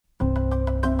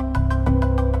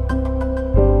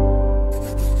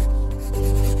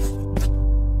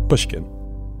Pushkin.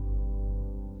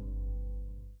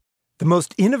 The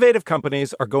most innovative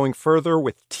companies are going further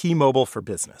with T-Mobile for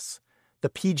Business. The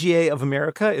PGA of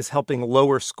America is helping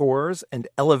lower scores and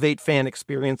elevate fan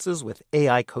experiences with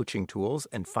AI coaching tools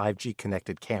and 5G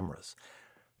connected cameras.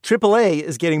 AAA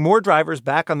is getting more drivers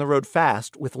back on the road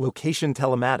fast with location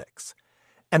telematics.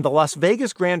 And the Las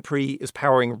Vegas Grand Prix is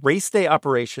powering race day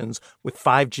operations with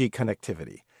 5G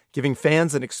connectivity, giving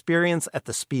fans an experience at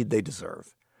the speed they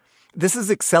deserve. This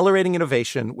is accelerating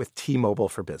innovation with T-Mobile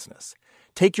for Business.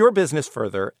 Take your business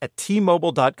further at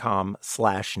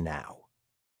T-Mobile.com/now.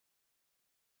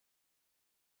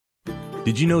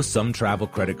 Did you know some travel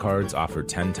credit cards offer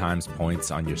 10 times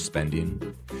points on your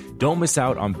spending? Don't miss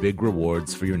out on big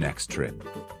rewards for your next trip.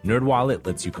 NerdWallet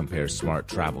lets you compare smart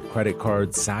travel credit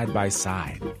cards side by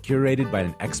side, curated by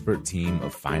an expert team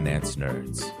of finance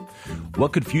nerds.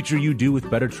 What could future you do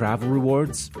with better travel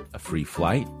rewards? A free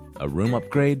flight? A room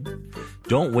upgrade?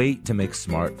 Don't wait to make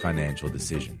smart financial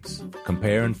decisions.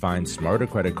 Compare and find smarter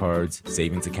credit cards,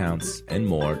 savings accounts, and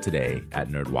more today at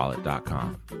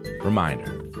nerdwallet.com.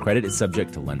 Reminder, credit is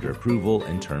subject to lender approval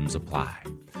and terms apply.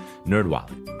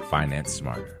 NerdWallet, finance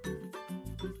smarter.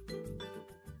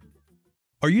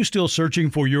 Are you still searching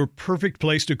for your perfect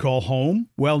place to call home?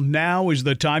 Well, now is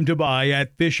the time to buy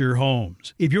at Fisher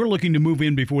Homes. If you're looking to move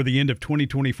in before the end of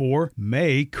 2024,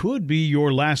 May could be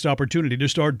your last opportunity to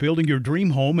start building your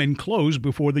dream home and close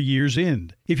before the year's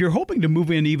end. If you're hoping to move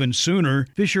in even sooner,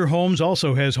 Fisher Homes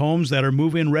also has homes that are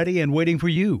move-in ready and waiting for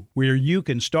you, where you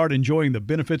can start enjoying the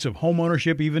benefits of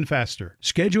homeownership even faster.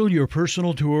 Schedule your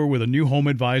personal tour with a new home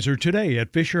advisor today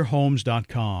at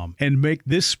FisherHomes.com and make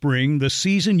this spring the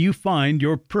season you find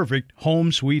your perfect home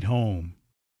sweet home.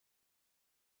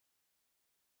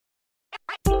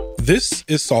 This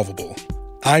is Solvable.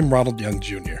 I'm Ronald Young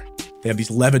Jr. They have these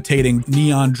levitating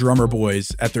neon drummer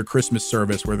boys at their Christmas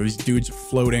service where these dudes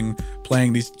floating,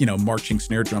 playing these, marching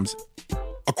snare drums.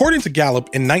 According to Gallup,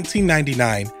 in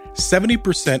 1999,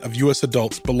 70% of U.S.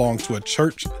 adults belonged to a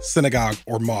church, synagogue,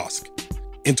 or mosque.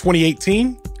 In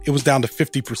 2018, it was down to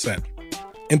 50%.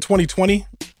 In 2020,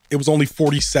 it was only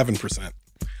 47%.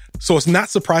 So it's not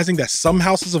surprising that some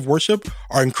houses of worship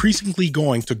are increasingly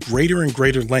going to greater and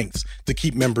greater lengths to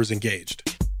keep members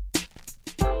engaged.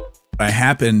 I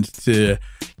happened to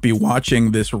be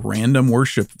watching this random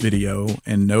worship video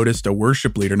and noticed a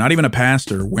worship leader, not even a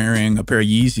pastor, wearing a pair of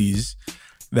Yeezys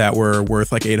that were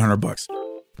worth like $800.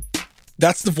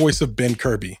 That's the voice of Ben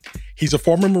Kirby. He's a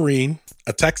former Marine,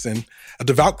 a Texan, a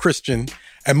devout Christian,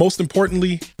 and most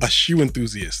importantly, a shoe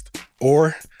enthusiast,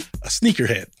 or a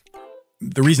sneakerhead.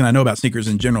 The reason I know about sneakers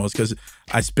in general is because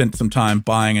I spent some time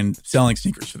buying and selling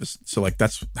sneakers for this. So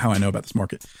that's how I know about this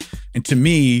market. And to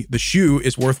me, the shoe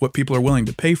is worth what people are willing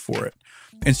to pay for it.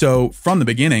 And so from the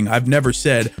beginning, I've never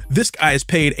said, this guy has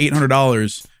paid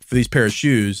 $800 for these pair of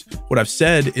shoes. What I've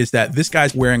said is that this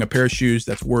guy's wearing a pair of shoes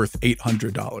that's worth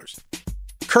 $800.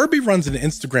 Kirby runs an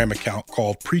Instagram account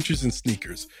called Preachers and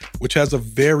Sneakers, which has a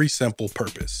very simple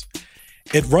purpose.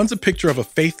 It runs a picture of a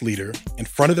faith leader in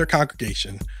front of their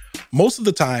congregation, most of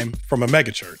the time from a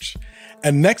megachurch.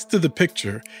 And next to the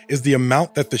picture is the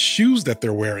amount that the shoes that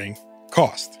they're wearing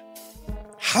cost.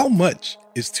 How much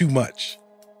is too much?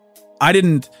 I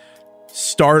didn't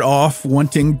start off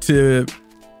wanting to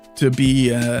be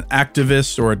an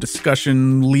activist or a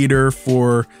discussion leader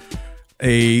for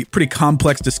a pretty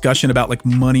complex discussion about like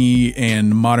money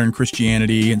and modern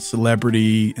Christianity and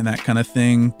celebrity and that kind of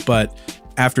thing. But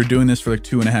after doing this for like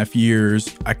 2.5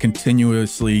 years, I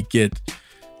continuously get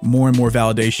more and more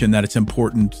validation that it's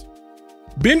important.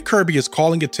 Ben Kirby is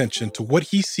calling attention to what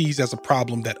he sees as a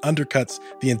problem that undercuts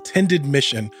the intended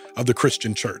mission of the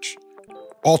Christian church: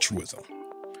 altruism.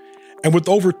 And with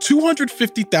over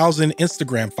 250,000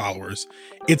 Instagram followers,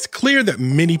 it's clear that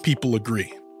many people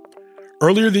agree.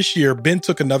 Earlier this year, Ben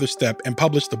took another step and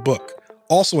published a book,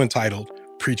 also entitled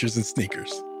Preachers and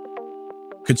Sneakers.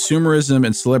 Consumerism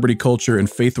and celebrity culture in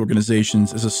faith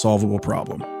organizations is a solvable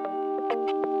problem.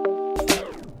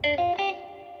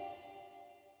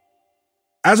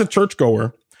 As a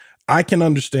churchgoer, I can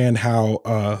understand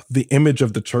how the image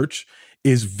of the church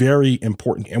is very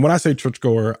important. And when I say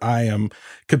churchgoer, I am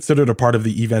considered a part of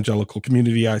the evangelical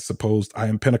community, I suppose. I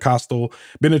am Pentecostal,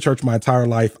 been in church my entire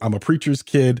life. I'm a preacher's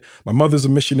kid. My mother's a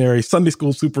missionary, Sunday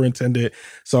school superintendent.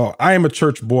 So I am a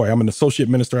church boy. I'm an associate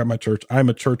minister at my church. I'm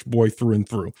a church boy through and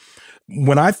through.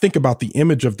 When I think about the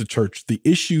image of the church, the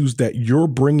issues that you're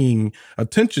bringing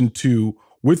attention to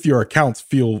with your accounts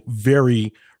feel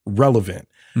very relevant.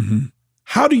 Mm-hmm.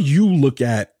 How do you look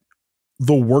at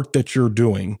the work that you're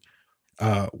doing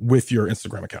with your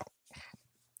Instagram account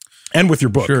and with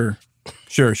your book? Sure.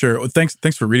 Sure. Well,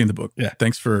 thanks for reading the book. Yeah.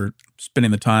 Thanks for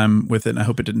spending the time with it. And I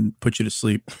hope it didn't put you to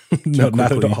sleep. No,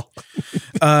 not at all.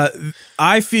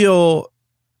 I feel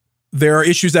there are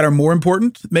issues that are more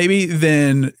important maybe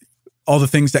than all the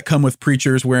things that come with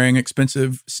preachers wearing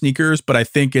expensive sneakers. But I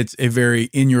think it's a very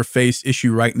in-your-face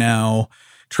issue right now,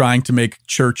 trying to make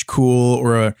church cool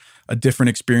or a different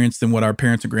experience than what our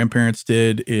parents and grandparents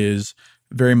did is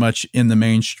very much in the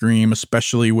mainstream,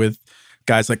 especially with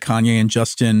guys like Kanye and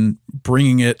Justin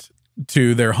bringing it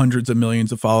to their hundreds of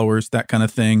millions of followers, that kind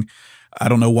of thing. I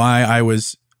don't know why I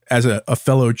was, as a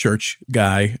fellow church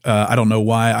guy, I don't know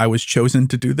why I was chosen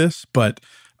to do this, but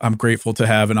I'm grateful to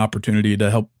have an opportunity to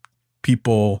help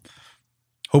people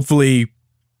hopefully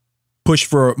push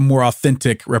for a more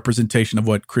authentic representation of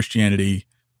what Christianity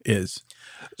is.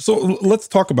 So let's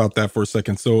talk about that for a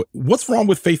second. So what's wrong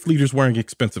with faith leaders wearing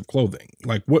expensive clothing?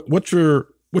 Like what's your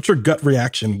gut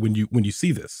reaction when you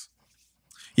see this?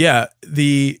 Yeah,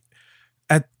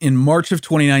 in March of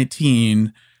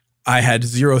 2019, I had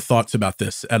zero thoughts about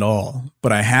this at all,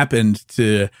 but I happened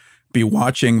to be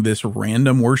watching this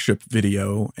random worship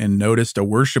video and noticed a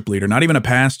worship leader, not even a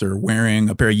pastor, wearing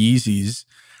a pair of Yeezys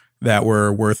that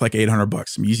were worth like $800,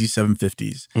 some Yeezy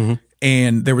 750s. Mm-hmm.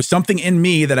 And there was something in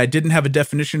me that I didn't have a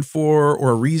definition for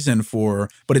or a reason for,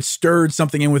 but it stirred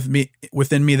something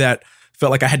within me that felt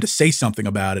like I had to say something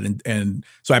about it. And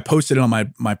so I posted it on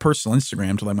my personal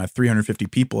Instagram to like my 350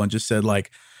 people and just said like,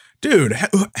 dude,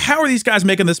 how are these guys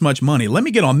making this much money? Let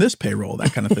me get on this payroll,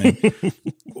 that kind of thing.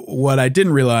 What I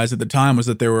didn't realize at the time was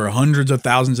that there were hundreds of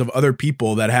thousands of other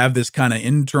people that have this kind of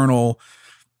internal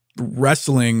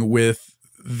wrestling with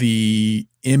the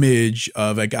image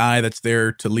of a guy that's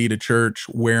there to lead a church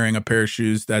wearing a pair of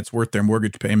shoes that's worth their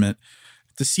mortgage payment.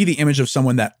 To see the image of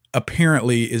someone that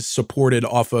apparently is supported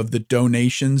off of the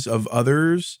donations of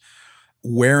others,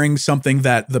 wearing something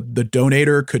that the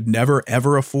donator could never,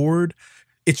 ever afford,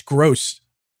 it's gross.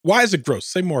 Why is it gross?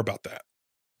 Say more about that.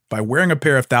 By wearing a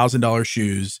pair of $1,000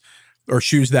 shoes or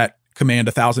shoes that command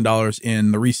 $1,000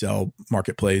 in the resale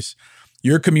marketplace,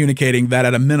 you're communicating that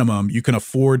at a minimum, you can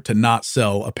afford to not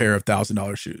sell a pair of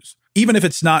 $1,000 shoes. Even if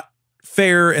it's not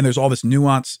fair and there's all this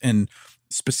nuance and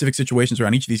specific situations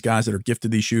around each of these guys that are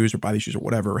gifted these shoes or buy these shoes or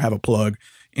whatever, or have a plug,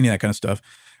 any of that kind of stuff,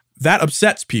 that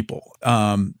upsets people.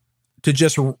 To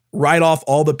just write off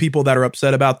all the people that are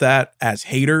upset about that as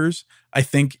haters, I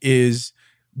think is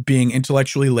being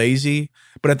intellectually lazy.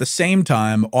 But at the same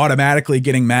time, automatically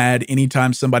getting mad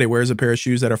anytime somebody wears a pair of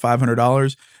shoes that are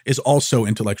 $500 is also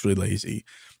intellectually lazy.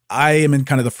 I am in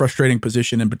kind of the frustrating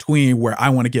position in between where I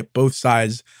want to get both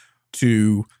sides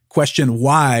to question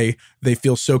why they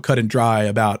feel so cut and dry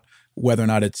about whether or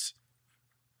not it's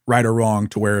right or wrong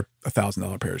to wear a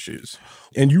 $1,000 pair of shoes.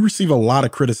 And you receive a lot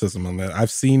of criticism on that.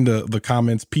 I've seen the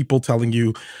comments, people telling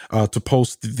you to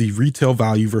post the retail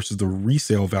value versus the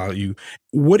resale value.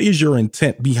 What is your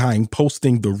intent behind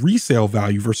posting the resale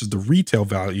value versus the retail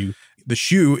value? The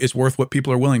shoe is worth what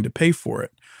people are willing to pay for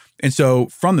it. And so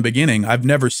from the beginning, I've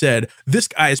never said, this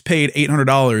guy is paid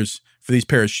 $800 for these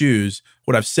pair of shoes.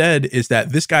 What I've said is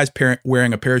that this guy's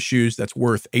wearing a pair of shoes that's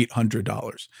worth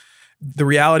 $800. The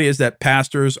reality is that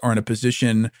pastors are in a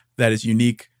position that is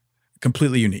unique,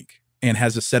 completely unique, and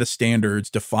has a set of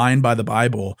standards defined by the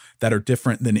Bible that are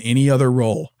different than any other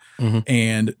role. Mm-hmm.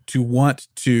 And to want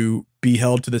to be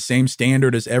held to the same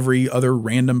standard as every other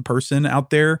random person out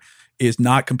there is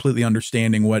not completely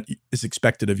understanding what is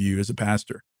expected of you as a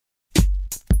pastor.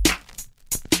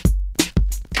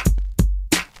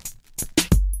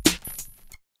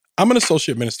 I'm an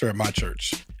associate minister at my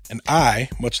church, and I,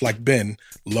 much like Ben,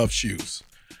 love shoes.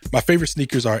 My favorite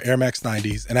sneakers are Air Max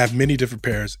 90s, and I have many different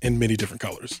pairs in many different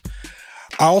colors.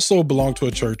 I also belong to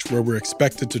a church where we're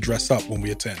expected to dress up when we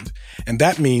attend, and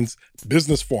that means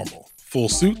business formal, full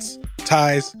suits,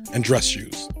 ties, and dress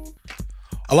shoes.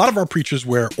 A lot of our preachers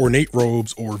wear ornate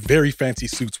robes or very fancy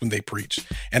suits when they preach,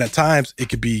 and at times it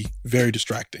could be very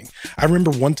distracting. I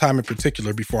remember one time in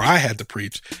particular before I had to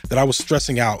preach that I was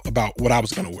stressing out about what I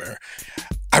was going to wear.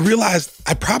 I realized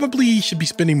I probably should be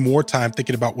spending more time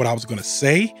thinking about what I was going to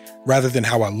say rather than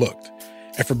how I looked.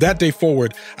 And from that day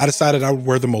forward, I decided I would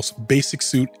wear the most basic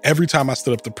suit every time I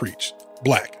stood up to preach,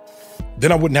 black.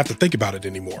 Then I wouldn't have to think about it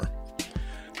anymore.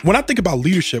 When I think about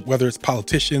leadership, whether it's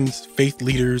politicians, faith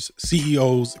leaders,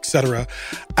 CEOs, etc.,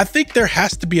 I think there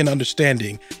has to be an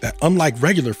understanding that unlike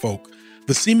regular folk,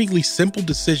 the seemingly simple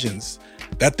decisions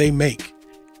that they make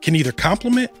can either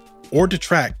complement or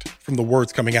detract from the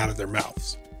words coming out of their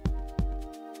mouths.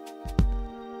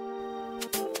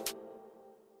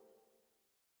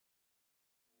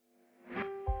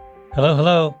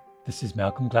 Hello. This is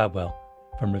Malcolm Gladwell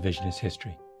from Revisionist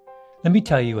History. Let me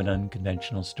tell you an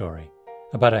unconventional story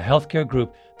about a healthcare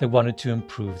group that wanted to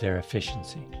improve their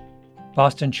efficiency.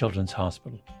 Boston Children's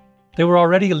Hospital. They were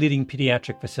already a leading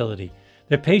pediatric facility.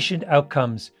 Their patient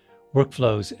outcomes,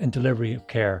 workflows, and delivery of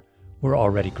care were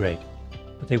already great.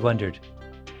 But they wondered,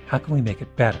 how can we make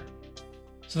it better?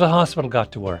 So the hospital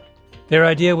got to work. Their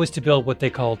idea was to build what they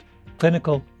called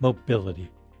clinical mobility,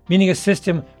 meaning a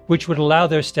system which would allow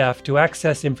their staff to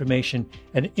access information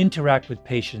and interact with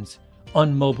patients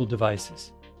on mobile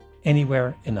devices,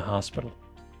 anywhere in the hospital.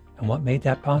 And what made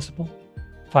that possible?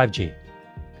 5G.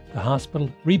 The hospital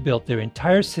rebuilt their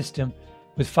entire system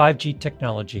with 5G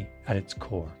technology at its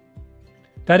core.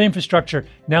 That infrastructure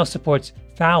now supports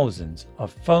thousands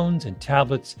of phones and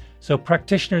tablets so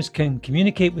practitioners can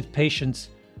communicate with patients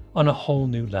on a whole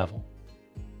new level.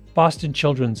 Boston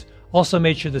Children's also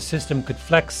made sure the system could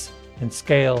flex and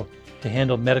scale to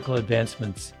handle medical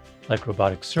advancements like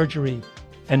robotic surgery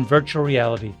and virtual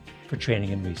reality for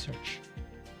training and research.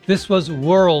 This was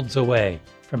worlds away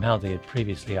from how they had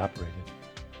previously operated.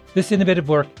 This innovative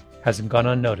work hasn't gone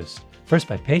unnoticed, first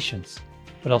by patients,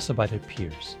 but also by their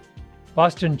peers.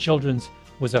 Boston Children's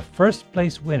was a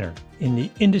first-place winner in the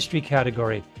industry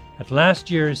category at last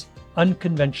year's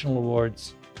Unconventional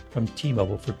Awards from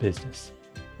T-Mobile for Business,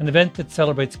 an event that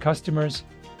celebrates customers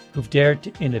who've dared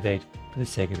to innovate for the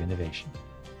sake of innovation.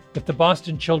 If the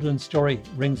Boston Children's story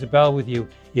rings a bell with you,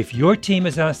 if your team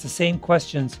has asked the same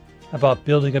questions about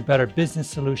building a better business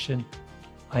solution,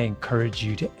 I encourage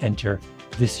you to enter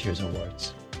this year's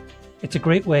awards. It's a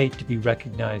great way to be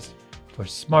recognized for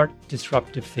smart,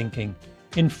 disruptive thinking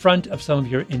in front of some of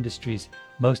your industry's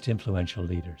most influential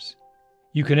leaders.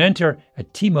 You can enter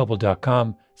at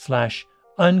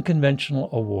tmobile.com/unconventional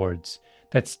awards.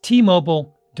 That's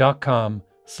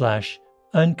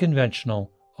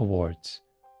tmobile.com/unconventional awards.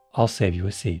 I'll save you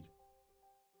a seat.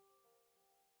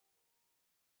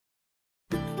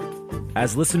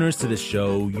 As listeners to this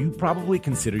show, you probably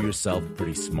consider yourself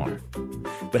pretty smart.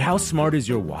 But how smart is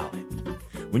your wallet?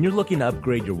 When you're looking to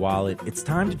upgrade your wallet, it's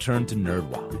time to turn to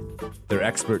NerdWallet. Their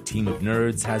expert team of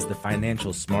nerds has the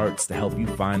financial smarts to help you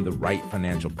find the right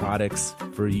financial products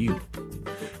for you.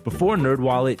 Before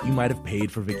NerdWallet, you might have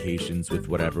paid for vacations with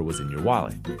whatever was in your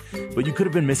wallet. But you could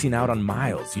have been missing out on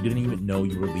miles you didn't even know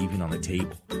you were leaving on the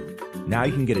table. Now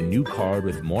you can get a new card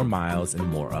with more miles and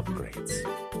more upgrades.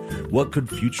 What could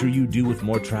future you do with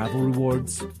more travel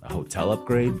rewards? A hotel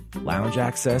upgrade? Lounge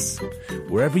access?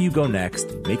 Wherever you go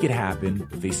next, make it happen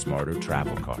with a smarter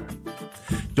travel card.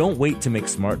 Don't wait to make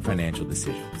smart financial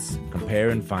decisions. Compare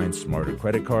and find smarter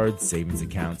credit cards, savings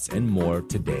accounts, and more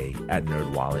today at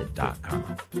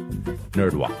nerdwallet.com.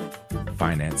 NerdWallet.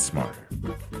 Finance smarter.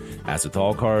 As with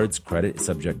all cards, credit is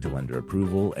subject to lender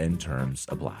approval and terms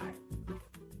apply.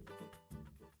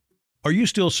 Are you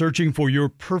still searching for your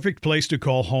perfect place to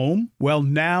call home? Well,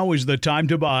 now is the time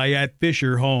to buy at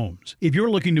Fisher Homes. If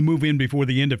you're looking to move in before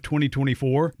the end of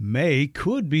 2024, May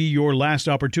could be your last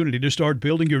opportunity to start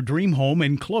building your dream home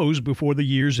and close before the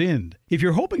year's end. If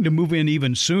you're hoping to move in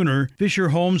even sooner, Fisher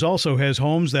Homes also has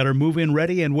homes that are move-in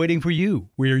ready and waiting for you,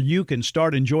 where you can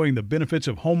start enjoying the benefits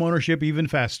of homeownership even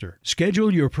faster.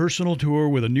 Schedule your personal tour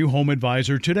with a new home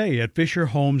advisor today at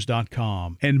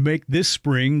FisherHomes.com and make this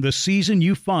spring the season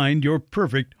you find your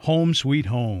perfect home sweet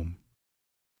home.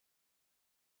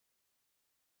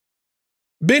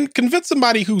 Ben, convince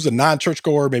somebody who's a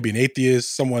non-churchgoer, maybe an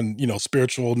atheist, someone,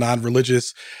 spiritual,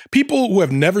 non-religious, people who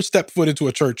have never stepped foot into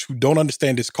a church, who don't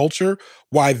understand this culture,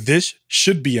 why this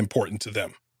should be important to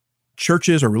them.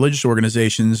 Churches or religious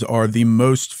organizations are the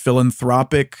most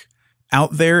philanthropic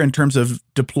out there in terms of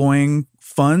deploying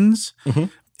funds. Mm-hmm.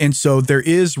 And so there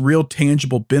is real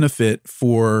tangible benefit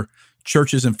for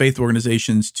churches and faith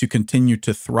organizations to continue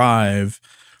to thrive.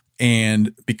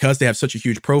 And because they have such a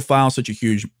huge profile, such a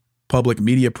huge public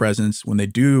media presence, when they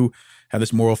do have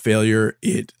this moral failure,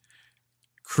 it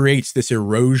creates this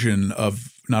erosion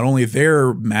of not only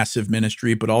their massive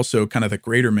ministry, but also kind of the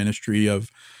greater ministry of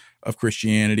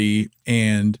Christianity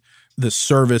and the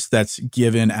service that's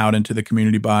given out into the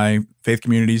community by faith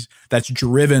communities that's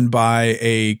driven by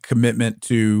a commitment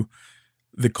to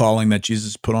the calling that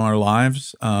Jesus put on our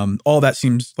lives. All that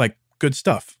seems like good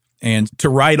stuff. And to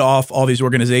write off all these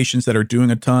organizations that are doing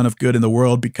a ton of good in the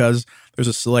world because there's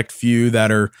a select few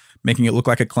that are making it look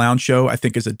like a clown show, I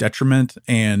think is a detriment.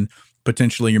 And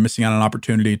potentially you're missing out on an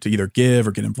opportunity to either give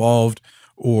or get involved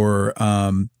or,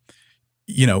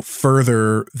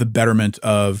 further the betterment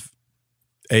of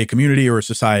a community or a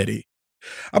society.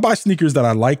 I buy sneakers that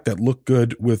I like, that look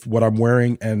good with what I'm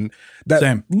wearing, and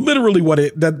that's literally what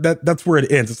that's where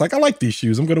it ends. It's like, I like these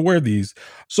shoes, I'm going to wear these.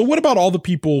 So what about all the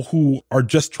people who are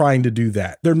just trying to do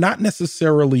that? They're not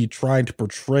necessarily trying to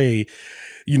portray,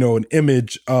 an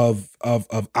image of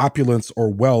opulence or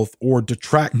wealth, or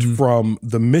detract from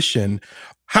the mission.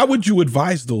 How would you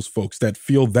advise those folks that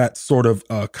feel that sort of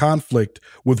conflict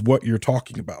with what you're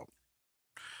talking about?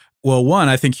 Well, one,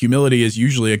 I think humility is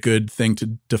usually a good thing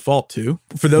to default to.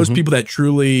 For those people that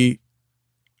truly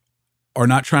are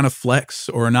not trying to flex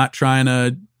or are not trying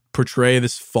to portray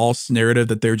this false narrative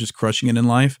that they're just crushing it in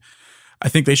life, I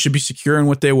think they should be secure in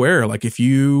what they wear. Like, if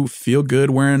you feel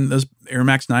good wearing those Air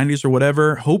Max 90s or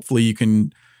whatever, hopefully you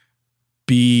can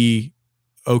be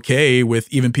okay with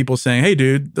even people saying, hey,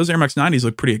 dude, those Air Max 90s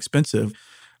look pretty expensive.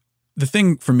 The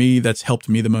thing for me that's helped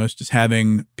me the most is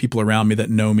having people around me that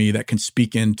know me, that can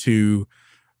speak into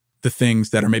the things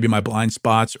that are maybe my blind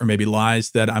spots or maybe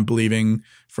lies that I'm believing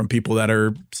from people that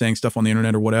are saying stuff on the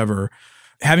internet or whatever.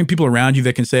 Having people around you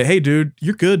that can say, hey, dude,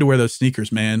 you're good to wear those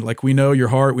sneakers, man. Like, we know your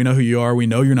heart. We know who you are. We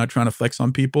know you're not trying to flex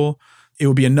on people. It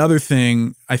would be another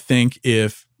thing, I think,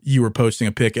 if you were posting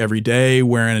a pic every day,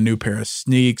 wearing a new pair of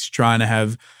sneaks, trying to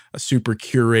have a super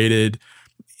curated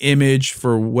image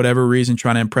for whatever reason,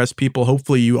 trying to impress people.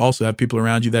 Hopefully you also have people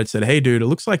around you that said, hey, dude, it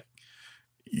looks like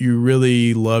you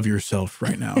really love yourself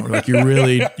right now. Or like you're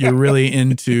really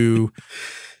into,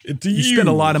 you spend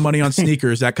a lot of money on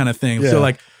sneakers, that kind of thing. Yeah. So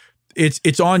like,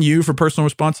 it's on you for personal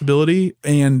responsibility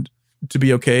and to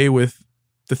be okay with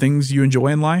the things you enjoy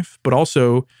in life. But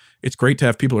also it's great to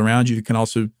have people around you that can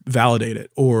also validate it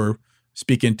or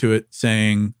speak into it,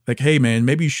 saying like, hey man,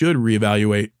 maybe you should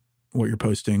reevaluate what you're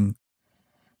posting.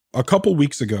 A couple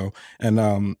weeks ago, and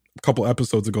a couple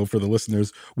episodes ago for the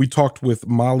listeners, we talked with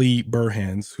Molly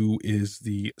Burhans, who is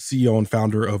the CEO and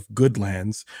founder of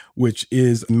Goodlands, which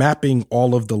is mapping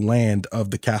all of the land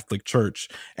of the Catholic Church,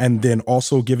 and then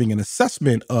also giving an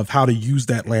assessment of how to use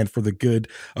that land for the good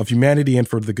of humanity and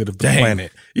for the good of the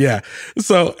planet. Yeah.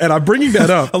 So, and I'm bringing that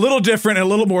up. A little different, a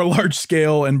little more large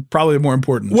scale, and probably more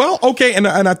important. Well, okay. And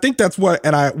I think that's what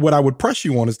I would press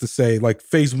you on is to say, like,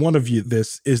 phase one of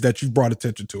this is that you've brought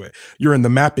attention to it. You're in the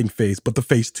mapping phase, but the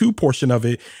phase two portion of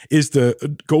it is to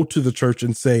go to the church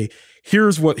and say,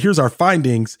 here's our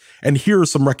findings, and here are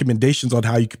some recommendations on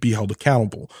how you could be held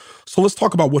accountable. So let's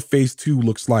talk about what phase two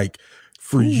looks like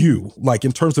for you, like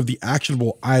in terms of the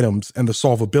actionable items and the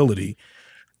solvability.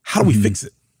 How do we fix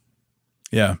it?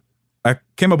 Yeah. I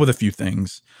came up with a few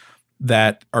things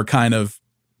that are kind of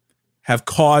have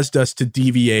caused us to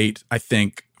deviate, I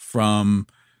think, from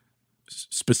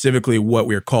specifically what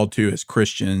we are called to as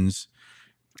Christians.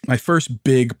 My first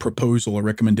big proposal or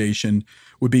recommendation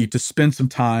would be to spend some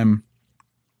time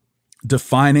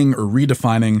defining or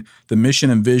redefining the mission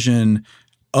and vision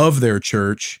of their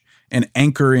church and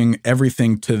anchoring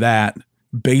everything to that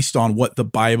based on what the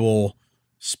Bible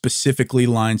specifically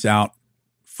lines out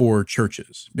for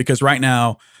churches. Because right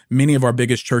now, many of our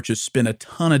biggest churches spend a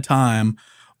ton of time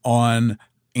on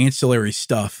ancillary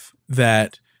stuff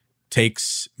that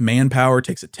takes manpower,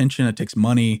 takes attention, it takes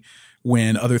money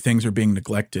when other things are being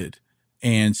neglected.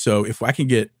 And so if I can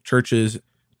get churches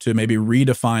to maybe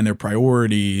redefine their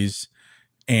priorities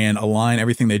and align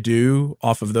everything they do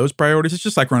off of those priorities, it's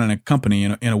just like running a company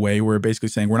in a way where we're basically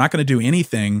saying we're not going to do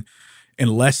anything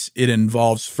unless it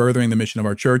involves furthering the mission of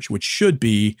our church, which should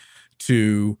be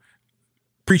to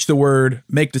preach the word,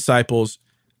 make disciples,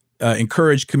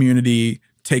 encourage community,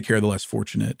 take care of the less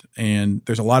fortunate. And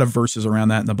there's a lot of verses around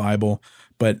that in the Bible,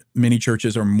 but many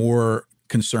churches are more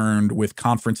concerned with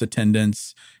conference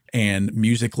attendance and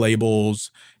music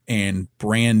labels and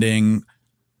branding,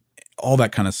 all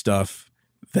that kind of stuff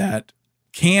that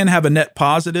can have a net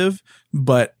positive,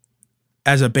 but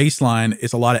as a baseline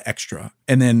is a lot of extra.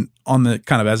 And then on the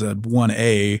kind of as a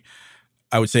 1A,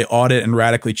 I would say audit and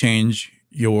radically change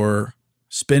your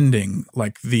spending.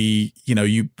 Like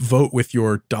you vote with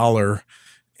your dollar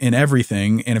in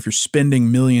everything. And if you're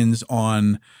spending millions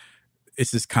on,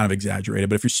 it's just kind of exaggerated,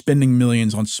 but if you're spending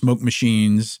millions on smoke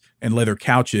machines and leather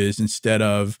couches instead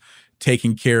of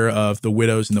taking care of the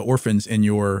widows and the orphans in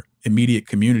your immediate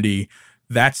community,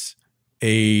 that's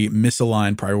a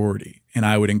misaligned priority. And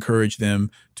I would encourage them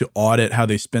to audit how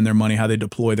they spend their money, how they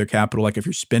deploy their capital. Like if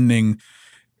you're spending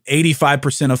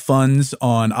 85% of funds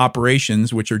on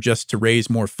operations, which are just to raise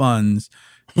more funds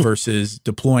versus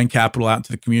deploying capital out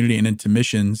into the community and into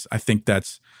missions, I think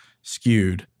that's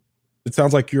skewed. It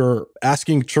sounds like you're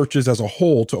asking churches as a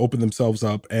whole to open themselves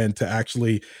up and to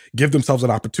actually give themselves an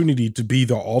opportunity to be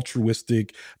the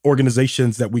altruistic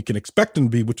organizations that we can expect them to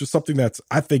be, which is something that's,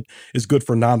 I think, is good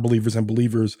for non-believers and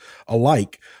believers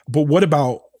alike. But what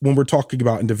about when we're talking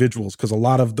about individuals, because a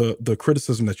lot of the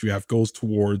criticism that you have goes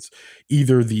towards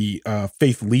either the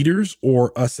faith leaders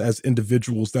or us as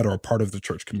individuals that are a part of the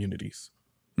church communities.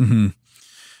 Mm-hmm.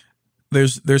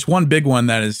 There's one big one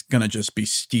that is going to just be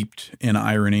steeped in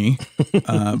irony,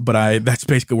 but that's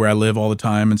basically where I live all the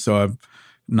time, and so I'm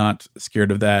not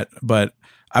scared of that. But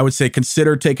I would say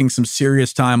consider taking some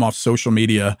serious time off social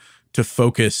media to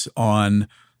focus on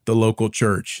the local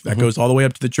church. That goes all the way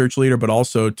up to the church leader, but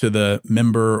also to the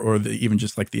member or even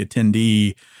just like the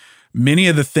attendee. Many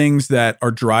of the things that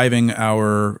are driving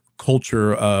our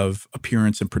culture of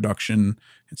appearance and production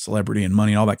and celebrity and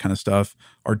money and all that kind of stuff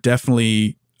are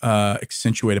definitely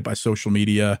accentuated by social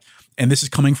media. And this is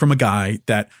coming from a guy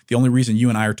that the only reason you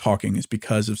and I are talking is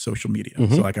because of social media.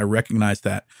 So like I recognize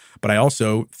that, but I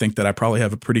also think that I probably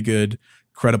have a pretty good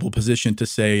credible position to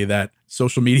say that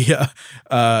social media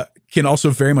can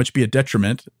also very much be a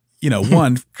detriment,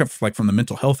 one, like from the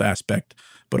mental health aspect,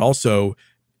 but also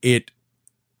it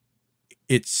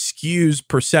skews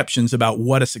perceptions about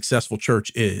what a successful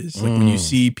church is. Like when you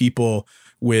see people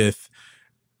with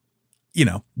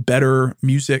better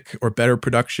music or better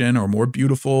production or more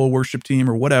beautiful worship team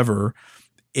or whatever,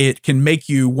 it can make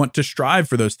you want to strive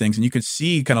for those things. And you can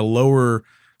see kind of lower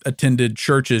attended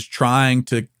churches trying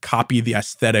to copy the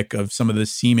aesthetic of some of the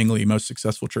seemingly most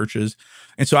successful churches.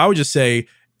 And so I would just say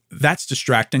that's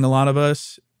distracting a lot of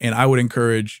us. And I would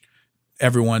encourage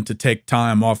everyone to take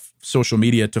time off social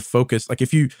media to focus. Like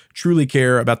if you truly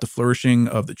care about the flourishing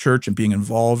of the church and being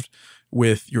involved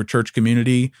with your church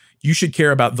community, you should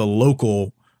care about the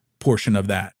local portion of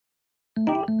that.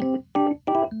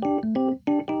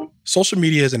 Social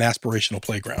media is an aspirational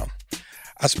playground.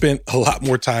 I spent a lot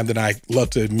more time than I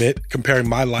love to admit comparing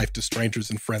my life to strangers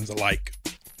and friends alike.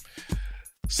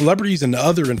 Celebrities and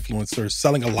other influencers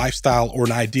selling a lifestyle or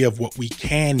an idea of what we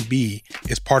can be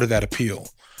is part of that appeal.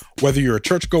 Whether you're a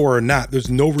churchgoer or not, there's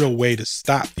no real way to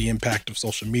stop the impact of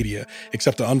social media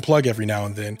except to unplug every now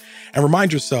and then and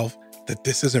remind yourself that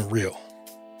this isn't real.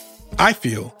 I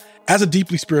feel, as a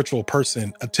deeply spiritual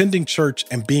person, attending church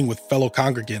and being with fellow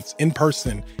congregants in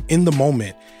person, in the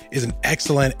moment, is an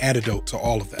excellent antidote to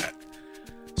all of that.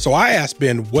 So I asked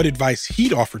Ben what advice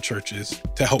he'd offer churches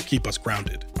to help keep us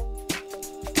grounded.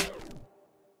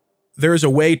 There is a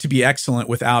way to be excellent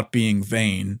without being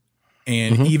vain,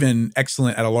 and even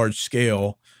excellent at a large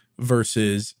scale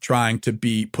versus trying to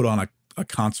be put on a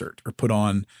concert or put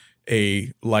on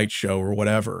a light show or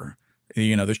whatever.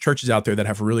 There's churches out there that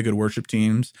have really good worship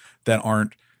teams that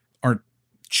aren't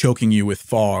choking you with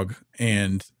fog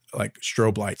and like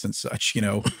strobe lights and such,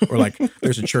 or like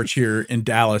there's a church here in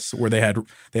Dallas where they have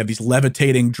these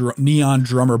levitating neon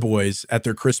drummer boys at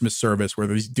their Christmas service where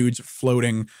these dudes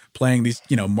floating, playing these,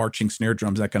 marching snare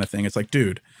drums, that kind of thing. It's like,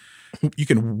 dude, you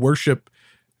can worship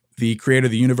the creator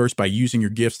of the universe by using your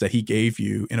gifts that he gave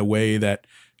you in a way that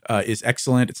is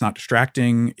excellent. It's not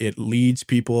distracting. It leads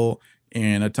people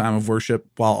in a time of worship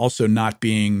while also not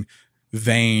being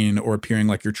vain or appearing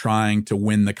like you're trying to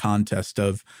win the contest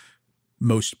of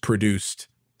most produced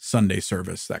Sunday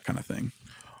service, that kind of thing.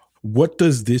 What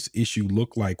does this issue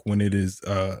look like when it is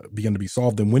begun to be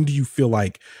solved? And when do you feel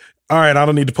like, all right, I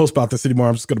don't need to post about this anymore.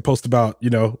 I'm just going to post about,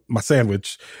 my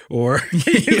sandwich or,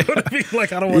 you know what I mean?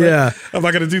 Like, I don't want to, I'm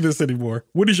not going to do this anymore.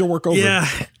 When is your work over? Yeah.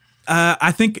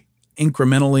 I think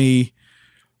incrementally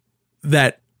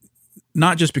that,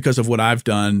 not just because of what I've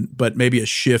done, but maybe a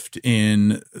shift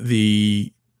in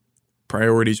the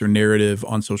priorities or narrative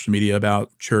on social media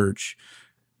about church.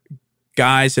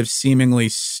 Guys have seemingly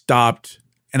stopped,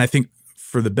 and I think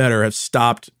for the better, have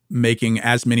stopped making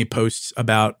as many posts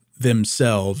about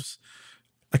themselves.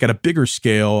 Like at a bigger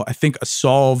scale, I think a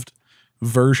solved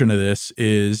version of this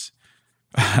is,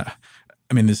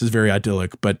 this is very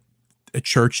idyllic, but a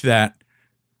church that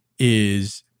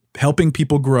is helping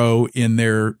people grow in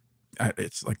their,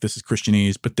 it's like this is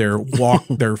Christianese, but their walk,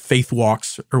 their faith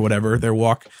walks or whatever, their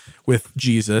walk with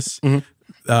Jesus.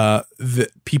 The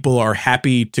people are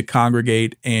happy to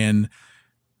congregate and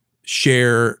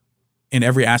share in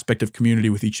every aspect of community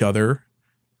with each other,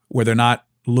 where they're not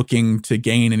looking to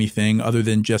gain anything other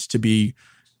than just to be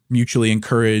mutually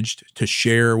encouraged, to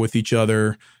share with each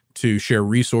other, to share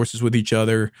resources with each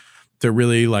other, to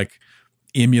really like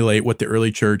emulate what the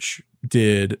early church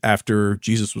did after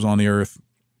Jesus was on the earth.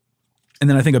 And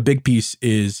then I think a big piece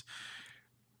is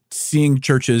seeing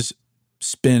churches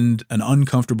spend an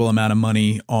uncomfortable amount of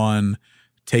money on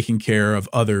taking care of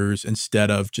others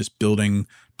instead of just building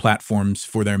platforms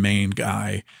for their main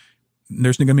guy.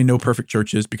 There's going to be no perfect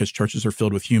churches because churches are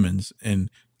filled with humans and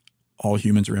all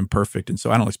humans are imperfect. And so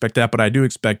I don't expect that, but I do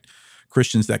expect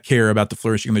Christians that care about the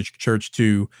flourishing of the church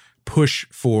to push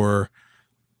for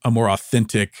a more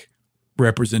authentic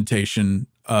representation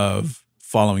of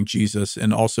following Jesus,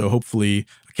 and also hopefully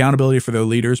accountability for their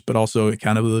leaders, but also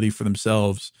accountability for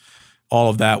themselves. All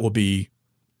of that will be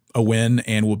a win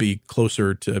and will be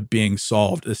closer to being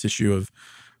solved, this issue of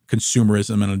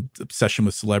consumerism and an obsession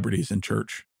with celebrities in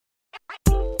church.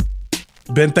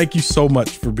 Ben, thank you so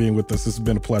much for being with us. This has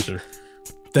been a pleasure.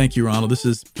 Thank you, Ronald. This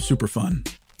is super fun.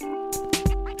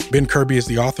 Ben Kirby is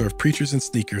the author of Preachers and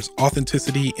Sneakers,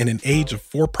 Authenticity in an Age of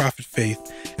For-Profit Faith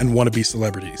and Wannabe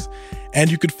Celebrities. And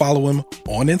you could follow him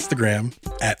on Instagram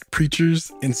at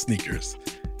Preachers and Sneakers.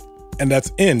 And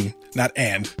that's N, not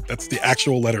and. That's the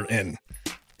actual letter N.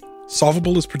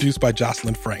 Solvable is produced by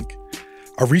Jocelyn Frank.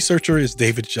 Our researcher is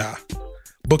David Jha.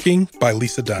 Booking by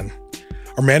Lisa Dunn.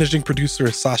 Our managing producer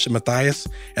is Sasha Matthias,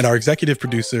 and our executive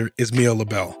producer is Mia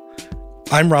LaBelle.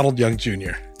 I'm Ronald Young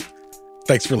Jr.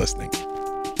 Thanks for listening.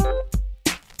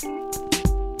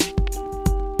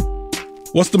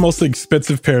 What's the most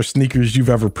expensive pair of sneakers you've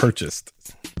ever purchased?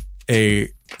 A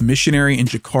missionary in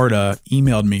Jakarta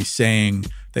emailed me saying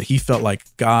that he felt like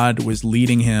God was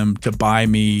leading him to buy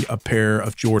me a pair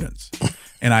of Jordans.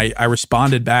 And I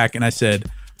responded back and I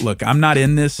said, look, I'm not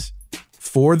in this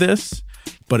for this,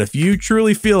 but if you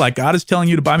truly feel like God is telling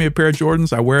you to buy me a pair of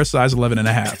Jordans, I wear a size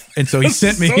 11.5. And so he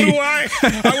sent me. So do I.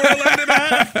 I wear 11.5.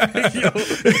 Yo,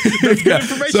 that's good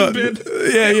information, Ben.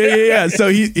 Yeah. So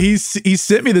he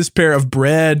sent me this pair of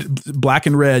black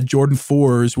and red Jordan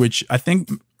 4s, which I think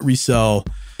resell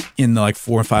in the like $400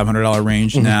 or $500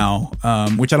 range now,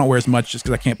 which I don't wear as much just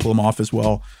because I can't pull them off as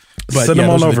well. But send them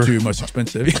those on are over. the two most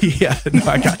expensive. Yeah, no,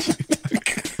 I got you.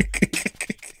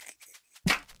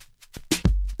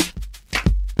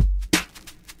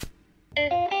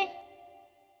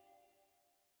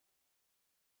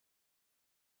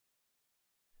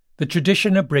 The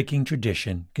tradition of breaking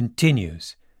tradition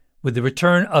continues with the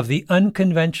return of the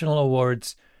Unconventional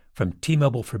Awards from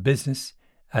T-Mobile for Business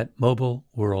at Mobile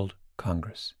World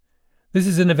Congress. This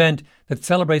is an event that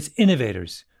celebrates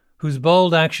innovators whose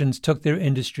bold actions took their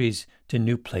industries to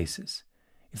new places.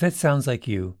 If that sounds like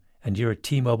you and you're a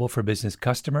T-Mobile for Business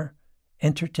customer,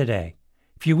 enter today.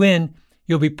 If you win,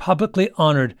 you'll be publicly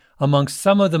honored amongst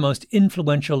some of the most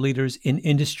influential leaders in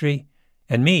industry.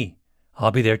 And me, I'll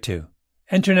be there too.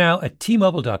 Enter now at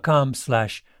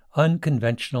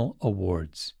tmobile.com/unconventional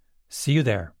awards. See you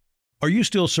there. Are you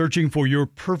still searching for your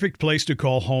perfect place to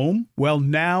call home? Well,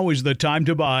 now is the time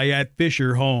to buy at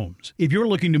Fisher Homes. If you're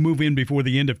looking to move in before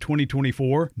the end of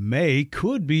 2024, May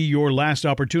could be your last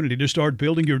opportunity to start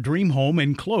building your dream home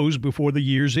and close before the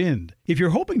year's end. If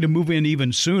you're hoping to move in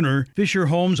even sooner, Fisher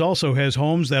Homes also has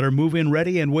homes that are move-in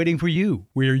ready and waiting for you,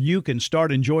 where you can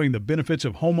start enjoying the benefits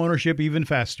of homeownership even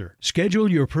faster. Schedule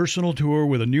your personal tour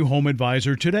with a new home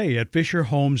advisor today at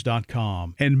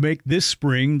FisherHomes.com and make this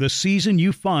spring the season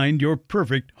you find your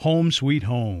perfect home sweet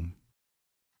home.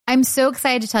 I'm so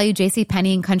excited to tell you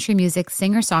JCPenney and country music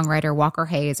singer-songwriter Walker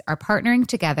Hayes are partnering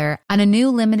together on a new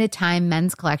limited-time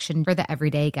men's collection for the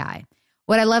everyday guy.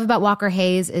 What I love about Walker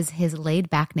Hayes is his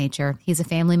laid-back nature. He's a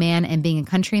family man, and being a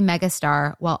country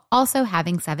megastar while also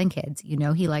having 7 kids, you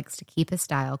know he likes to keep his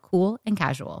style cool and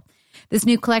casual. This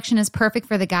new collection is perfect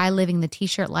for the guy living the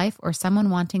t-shirt life or someone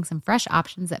wanting some fresh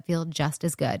options that feel just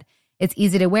as good. It's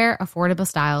easy to wear, affordable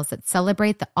styles that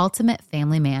celebrate the ultimate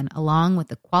family man, along with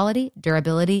the quality,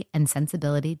 durability, and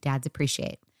sensibility dads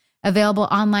appreciate. Available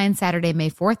online Saturday, May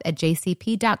 4th at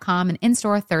jcp.com and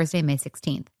in-store Thursday, May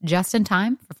 16th. Just in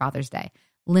time for Father's Day.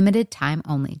 Limited time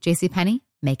only. JCPenney,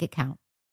 make it count.